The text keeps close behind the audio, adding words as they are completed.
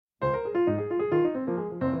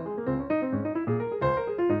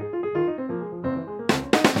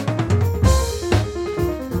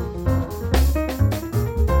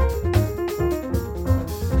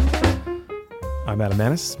Adam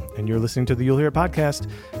Manis, and you're listening to the You'll Hear It podcast,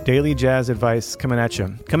 daily jazz advice coming at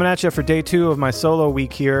you. Coming at you for day 2 of my solo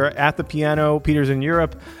week here at the piano. Peter's in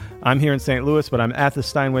Europe. I'm here in St. Louis, but I'm at the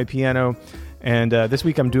Steinway piano. And this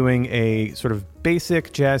week I'm doing a sort of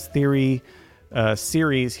basic jazz theory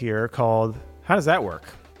series here called How Does That Work?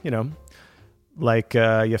 You know, like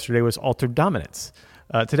yesterday was altered dominance.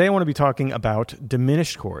 Today I want to be talking about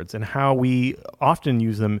diminished chords and how we often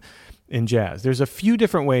use them in jazz. There's a few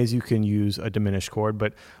different ways you can use a diminished chord,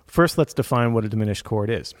 but first let's define what a diminished chord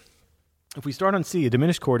is. If we start on C, a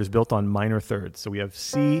diminished chord is built on minor thirds. So we have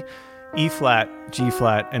C, E flat, G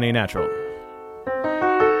flat, and A natural.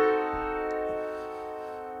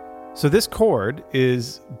 So this chord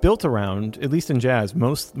is built around, at least in jazz,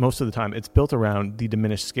 most of the time, it's built around the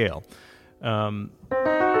diminished scale.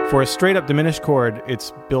 For a straight-up diminished chord,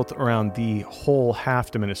 it's built around the whole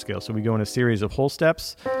half diminished scale. So we go in a series of whole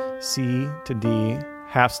steps, C to D,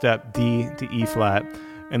 half step, D to E flat,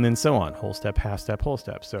 and then so on, whole step, half step, whole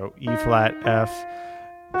step. So E flat, F,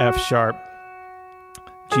 F sharp,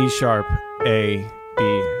 G sharp, A,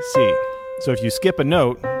 B, C. So if you skip a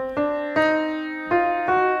note,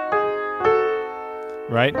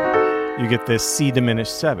 right, you get this C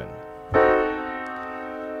diminished 7.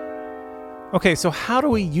 Okay, so how do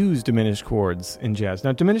we use diminished chords in jazz?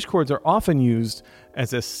 Now, diminished chords are often used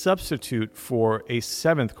as a substitute for a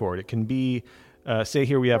 7th chord. It can be, say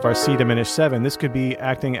here we have our C diminished 7. This could be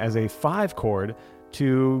acting as a 5 chord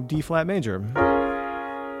to D flat major.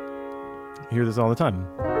 You hear this all the time,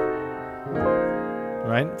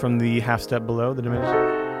 right? From the half step below the diminished.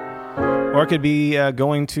 Or it could be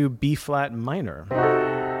going to B flat minor.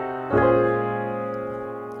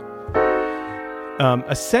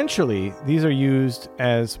 Essentially, these are used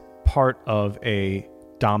as part of a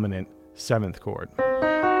dominant 7th chord.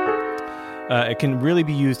 It can really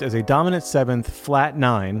be used as a dominant 7th, flat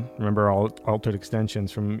 9, remember all altered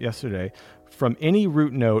extensions from yesterday, from any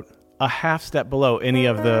root note a half step below any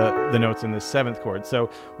of the notes in the 7th chord.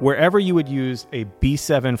 So wherever you would use a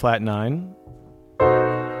B7 flat 9,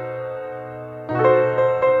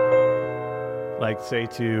 like say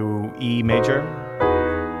to E major,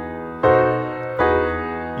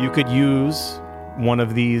 you could use one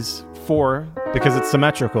of these 4, because it's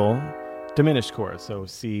symmetrical, diminished chords. So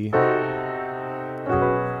C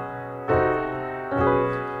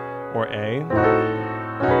or A.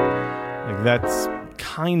 Like that's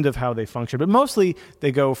kind of how they function. But mostly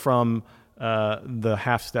they go from the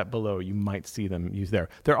half step below. You might see them used there.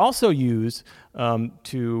 They're also used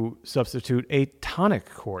to substitute a tonic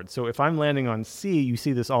chord. So if I'm landing on C, you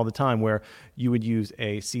see this all the time where you would use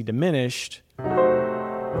a C diminished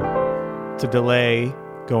to delay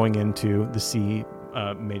going into the C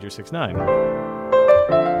major 6-9.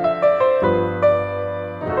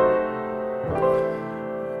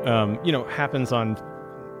 Happens on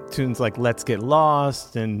tunes like Let's Get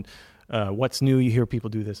Lost and What's New. You hear people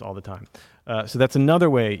do this all the time. So that's another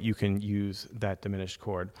way you can use that diminished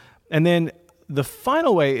chord. And then the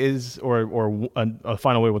final way is, or a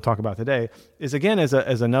final way we'll talk about today, is again as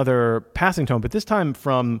another passing tone, but this time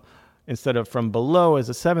instead of from below as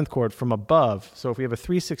a 7th chord, from above. So if we have a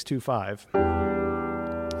 3-6-2-5,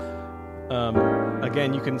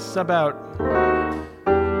 again, you can sub out,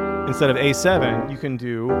 instead of A7, you can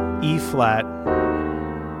do E flat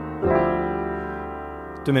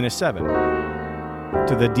diminished 7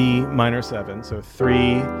 to the D minor 7. So 3,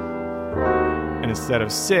 and instead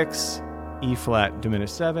of 6, E flat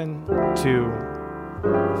diminished 7, 2,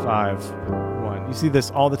 5, 1. You see this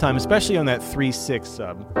all the time, especially on that 3-6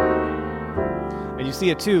 sub. And you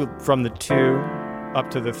see it too from the 2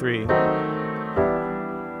 up to the 3.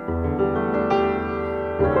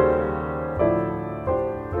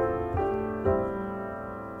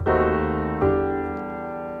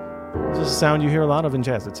 This is a sound you hear a lot of in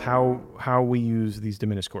jazz. It's how we use these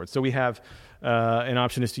diminished chords. So we have an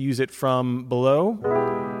option is to use it from below,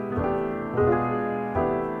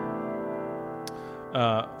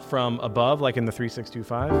 from above, like in the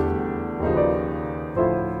 3-6-2-5.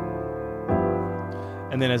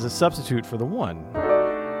 And then as a substitute for the 1.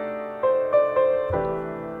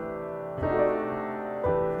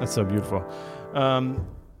 That's so beautiful.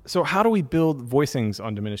 So how do we build voicings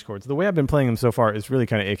on diminished chords? The way I've been playing them so far is really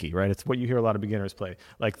kind of icky, right? It's what you hear a lot of beginners play.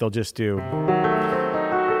 Like they'll just do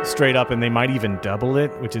straight up and they might even double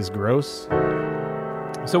it, which is gross.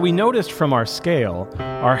 So we noticed from our scale,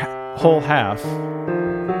 our whole half,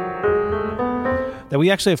 that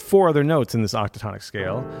we actually have 4 other notes in this octatonic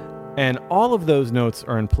scale. And all of those notes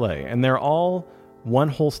are in play, and they're all one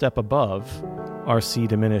whole step above our C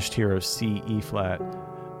diminished here of C, E flat,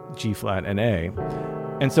 G flat, and A.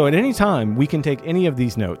 And so at any time, we can take any of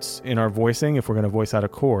these notes in our voicing, if we're going to voice out a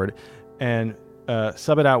chord, and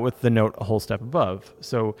sub it out with the note a whole step above.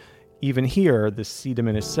 So even here, the C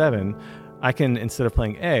diminished 7, I can, instead of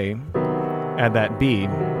playing A, add that B.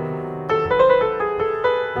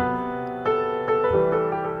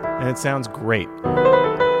 And it sounds great.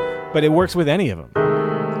 But it works with any of them.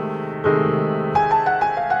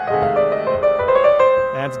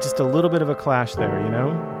 Adds just a little bit of a clash there, you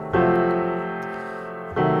know?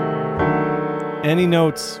 Any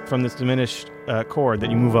notes from this diminished chord that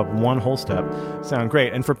you move up one whole step sound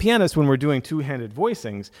great. And for pianists, when we're doing two-handed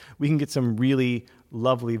voicings, we can get some really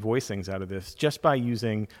lovely voicings out of this just by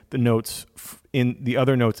using the notes in the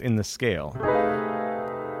other notes in the scale.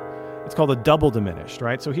 It's called a double diminished,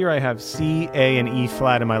 right? So here I have C, A, and E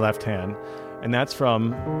flat in my left hand, and that's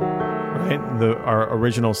from our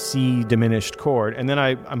original C diminished chord. And then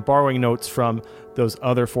I'm borrowing notes from those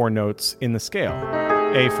other four notes in the scale: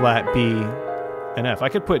 A flat, B, and F. I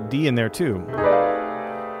could put D in there too.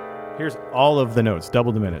 Here's all of the notes,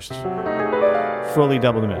 double diminished, fully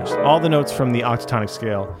double diminished, all the notes from the octatonic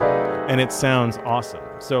scale, and it sounds awesome.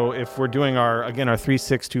 So if we're doing our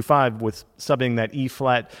 3-6-2-5 with subbing that E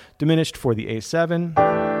flat diminished for the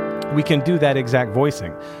A7, we can do that exact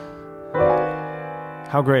voicing.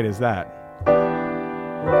 How great is that?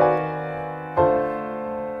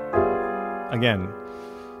 Again,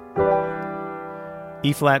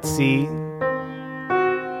 E flat, C,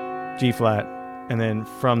 G flat, and then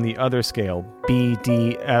from the other scale, B,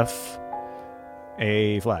 D, F,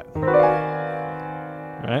 A flat.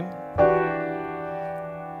 Right?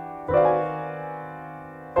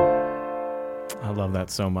 I love that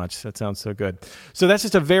so much. That sounds so good. So that's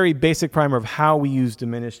just a very basic primer of how we use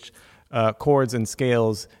diminished chords and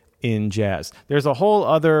scales in jazz. There's a whole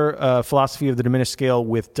other philosophy of the diminished scale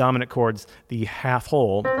with dominant chords, the half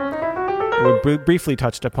whole. We briefly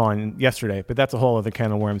touched upon yesterday, but that's a whole other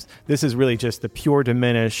can of worms. This is really just the pure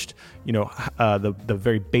diminished, the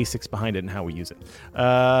very basics behind it and how we use it.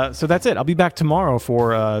 So that's it. I'll be back tomorrow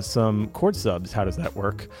for some chord subs. How does that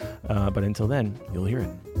work? But until then, you'll hear it.